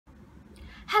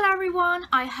Hello everyone,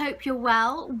 I hope you're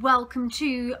well. Welcome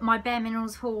to my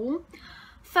bareMinerals haul.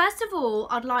 First of all,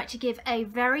 I'd like to give a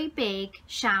very big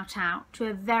shout out to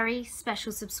a very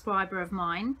special subscriber of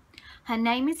mine. Her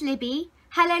name is Libby.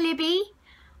 Hello Libby.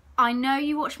 I know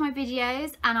you watch my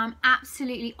videos and I'm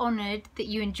absolutely honoured that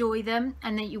you enjoy them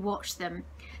and that you watch them.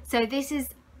 So this is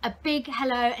a big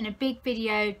hello and a big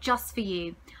video just for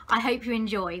you. I hope you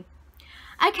enjoy.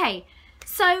 Okay,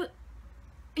 so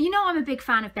you know I'm a big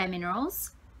fan of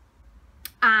bareMinerals.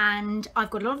 And I've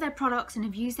got a lot of their products and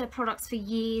have used their products for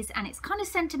years, and it's kind of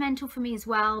sentimental for me as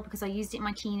well because I used it in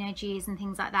my teenage years and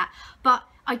things like that. But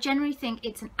I generally think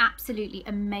it's an absolutely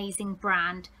amazing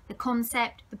brand. The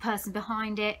concept, the person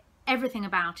behind it, everything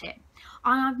about it.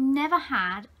 And I've never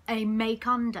had a make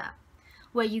under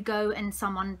where you go and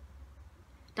someone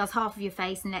does half of your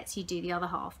face and lets you do the other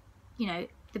half, you know,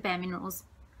 the bareMinerals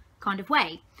kind of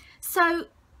way. So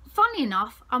funnily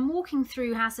enough, I'm walking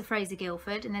through House of Fraser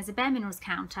Guildford and there's a bareMinerals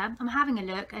counter. I'm having a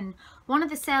look and one of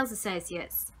the sales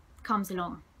associates comes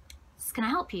along. Says, "Can I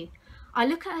help you?" I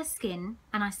look at her skin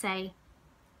and I say,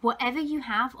 "Whatever you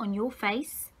have on your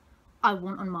face, I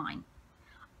want on mine."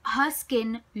 Her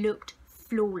skin looked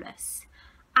flawless.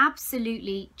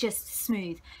 Absolutely just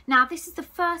smooth. Now, this is the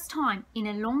first time in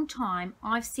a long time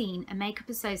I've seen a makeup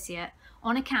associate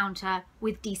on a counter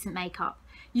with decent makeup.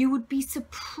 You would be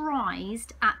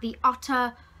surprised at the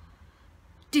utter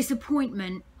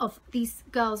disappointment of these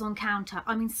girls on counter.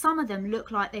 I mean, some of them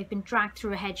look like they've been dragged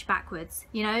through a hedge backwards.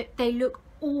 You know, they look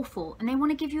awful and they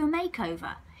want to give you a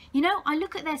makeover. You know, I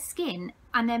look at their skin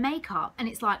and their makeup and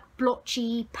it's like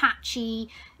blotchy, patchy,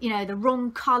 you know, the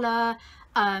wrong colour,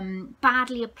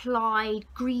 badly applied,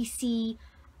 greasy.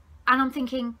 And I'm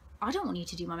thinking, I don't want you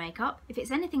to do my makeup. If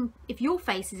it's anything, if your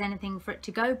face is anything for it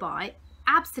to go by,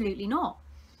 absolutely not.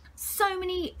 So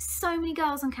many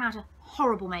girls on counter,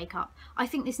 horrible makeup. I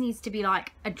think this needs to be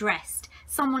like addressed.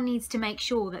 Someone needs to make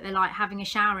sure that they're like having a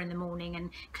shower in the morning and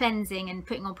cleansing and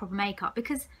putting on proper makeup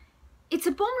because it's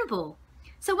abominable.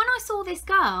 So when I saw this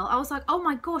girl, I was like, oh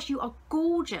my gosh, you are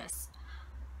gorgeous.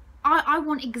 I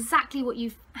want exactly what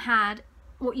you've had,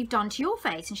 what you've done to your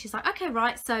face. And she's like, okay,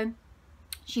 right. So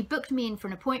she booked me in for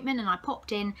an appointment and I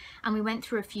popped in and we went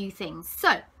through a few things.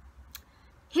 So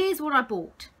here's what I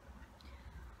bought.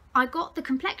 I got the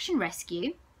Complexion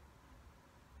Rescue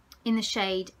in the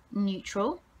shade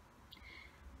Neutral.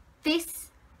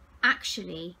 This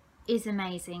actually is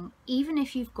amazing, even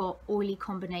if you've got oily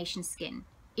combination skin.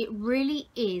 It really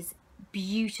is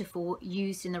beautiful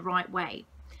used in the right way.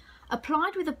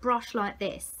 Applied with a brush like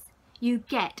this, you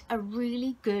get a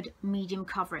really good medium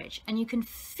coverage and you can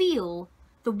feel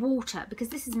the water because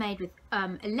this is made with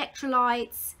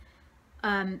electrolytes.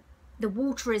 The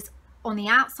water is on the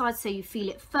outside so you feel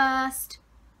it first.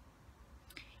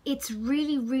 It's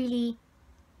really, really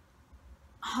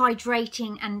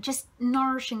hydrating and just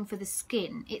nourishing for the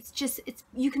skin. It's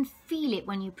you can feel it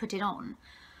when you put it on.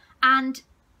 And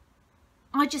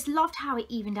I just loved how it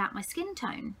evened out my skin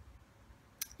tone.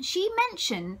 She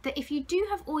mentioned that if you do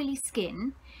have oily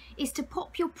skin, is to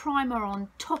pop your primer on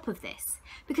top of this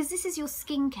because this is your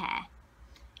skincare.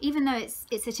 Even though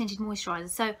it's a tinted moisturiser.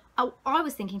 So I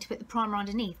was thinking to put the primer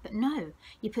underneath, but no,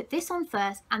 you put this on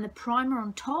first and the primer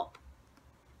on top.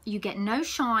 You get no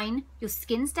shine, your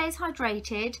skin stays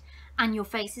hydrated and your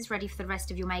face is ready for the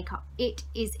rest of your makeup. It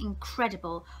is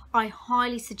incredible. I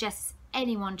highly suggest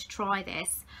anyone to try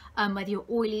this, whether you're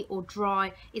oily or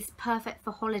dry. It's perfect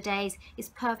for holidays, it's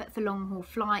perfect for long haul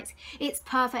flights, it's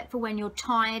perfect for when you're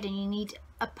tired and you need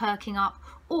a perking up,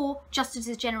 or just as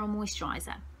a general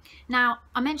moisturiser. Now,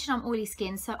 I mentioned I'm oily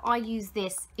skin, so I use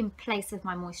this in place of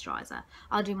my moisturiser.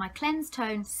 I'll do my cleanse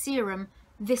tone serum.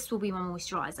 This will be my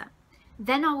moisturiser.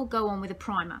 Then I will go on with a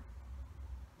primer.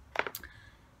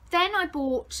 Then I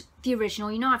bought the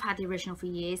original. You know I've had the original for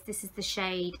years. This is the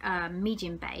shade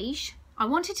medium beige. I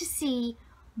wanted to see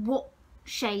what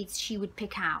shades she would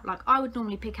pick out. Like I would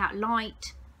normally pick out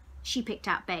light. She picked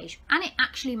out beige. And it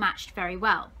actually matched very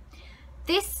well.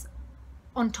 This,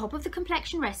 on top of the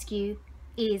Complexion Rescue,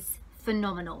 is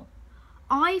phenomenal.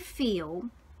 I feel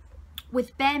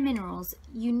with bareMinerals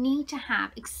you need to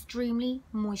have extremely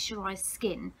moisturized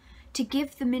skin to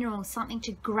give the minerals something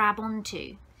to grab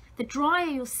onto. The drier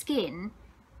your skin,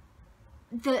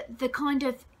 the kind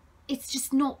of, it's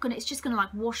just gonna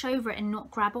like wash over it and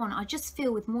not grab on. I just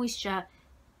feel with moisture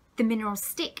the minerals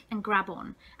stick and grab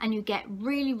on and you get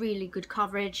really, really good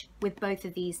coverage with both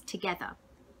of these together.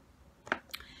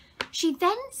 She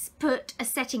then put a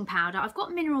setting powder. I've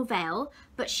got Mineral Veil,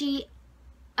 but she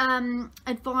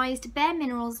advised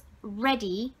bareMinerals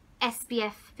Ready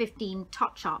SPF 15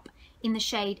 Touch Up in the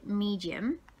shade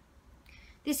Medium.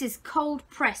 This is cold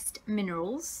pressed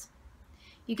minerals.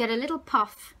 You get a little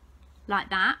puff like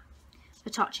that for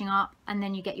touching up, and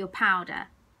then you get your powder,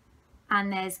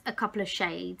 and there's a couple of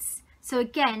shades. So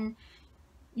again,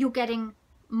 you're getting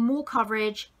more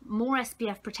coverage, more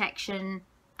SPF protection,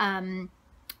 and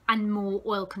more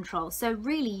oil control. So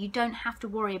really you don't have to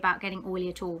worry about getting oily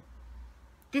at all.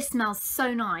 This smells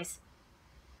so nice.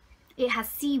 It has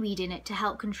seaweed in it to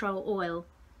help control oil.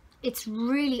 It's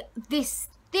really, this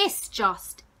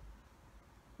just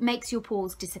makes your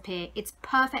pores disappear. It's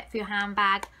perfect for your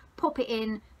handbag. Pop it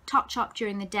in, touch up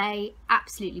during the day,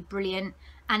 absolutely brilliant.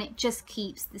 And it just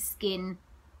keeps the skin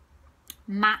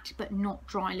matte but not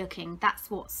dry looking.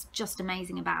 That's what's just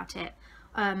amazing about it.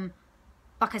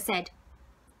 Like I said,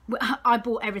 I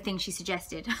bought everything she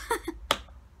suggested.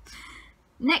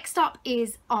 Next up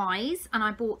is eyes, and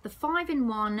I bought the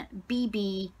 5-in-1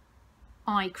 BB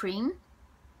eye cream.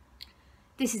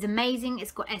 This is amazing.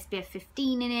 It's got SPF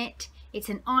 15 in it. It's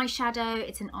an eyeshadow,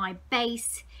 it's an eye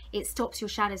base. It stops your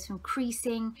shadows from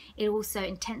creasing. It also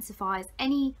intensifies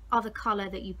any other colour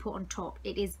that you put on top.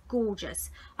 It is gorgeous.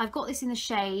 I've got this in the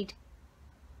shade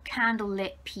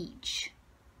Candlelit Peach.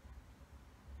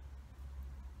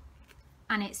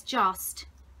 And it's just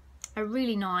a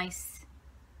really nice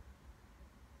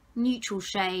neutral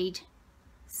shade,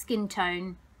 skin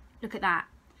tone. Look at that.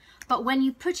 But when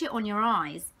you put it on your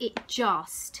eyes, it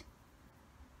just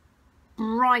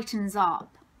brightens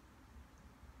up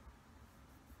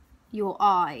your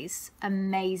eyes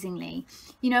amazingly.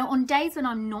 You know, on days when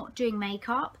I'm not doing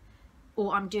makeup,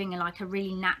 or I'm doing like a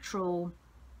really natural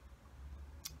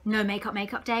no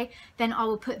makeup day, then I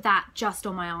will put that just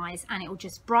on my eyes and it will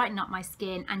just brighten up my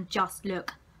skin and just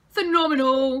look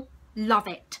phenomenal. Love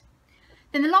it.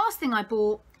 Then the last thing I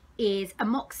bought is a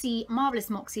Moxie, Marvellous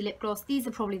Moxie lip gloss. These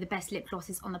are probably the best lip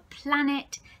glosses on the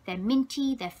planet. They're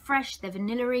minty, they're fresh, they're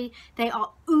vanilla-y, they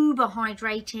are uber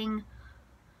hydrating.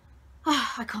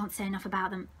 Oh, I can't say enough about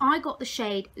them. I got the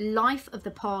shade Life of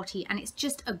the Party, and it's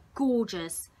just a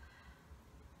gorgeous,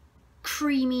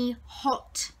 creamy,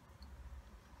 hot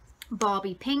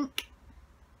Barbie pink.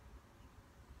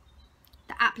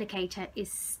 The applicator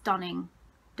is stunning.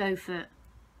 Go for it.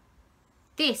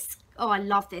 This, oh, I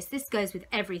love this. This goes with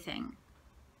everything.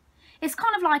 It's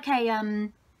kind of like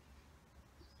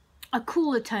a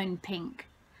cooler tone pink,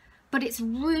 but it's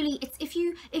really, it's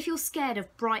if you're scared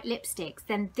of bright lipsticks,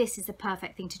 then this is the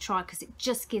perfect thing to try, because it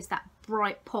just gives that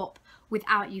bright pop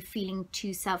without you feeling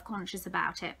too self-conscious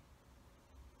about it.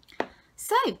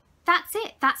 So that's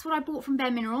it. That's what I bought from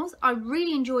bareMinerals. I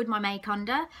really enjoyed my make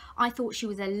under. I thought she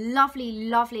was a lovely,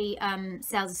 lovely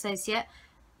sales associate.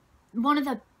 One of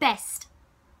the best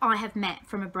I have met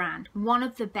from a brand. One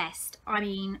of the best. I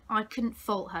mean, I couldn't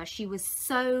fault her. She was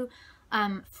so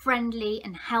friendly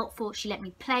and helpful. She let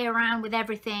me play around with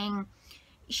everything.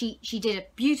 She did a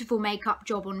beautiful makeup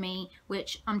job on me,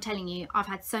 which I'm telling you, I've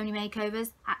had so many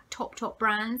makeovers at top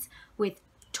brands with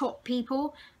top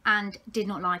people and did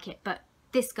not like it, but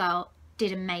this girl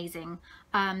did amazing.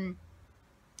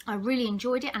 I really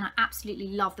enjoyed it, and I absolutely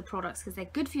love the products because they're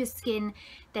good for your skin.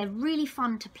 They're really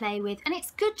fun to play with, and it's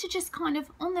good to just kind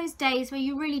of, on those days where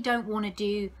you really don't want to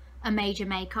do a major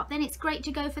makeup, then it's great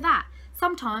to go for that.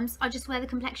 Sometimes I just wear the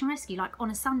Complexion Rescue, like on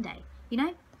a Sunday, you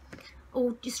know,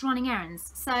 or just running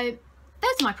errands. So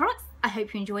those are my products. I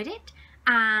hope you enjoyed it,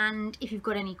 and if you've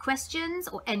got any questions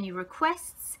or any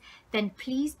requests, then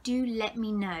please do let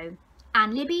me know.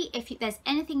 And Libby, if there's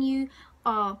anything you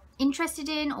are interested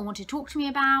in or want to talk to me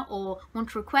about or want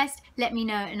to request, let me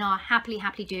know and I'll happily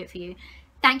do it for you.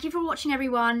 Thank you for watching,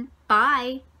 everyone.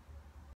 Bye.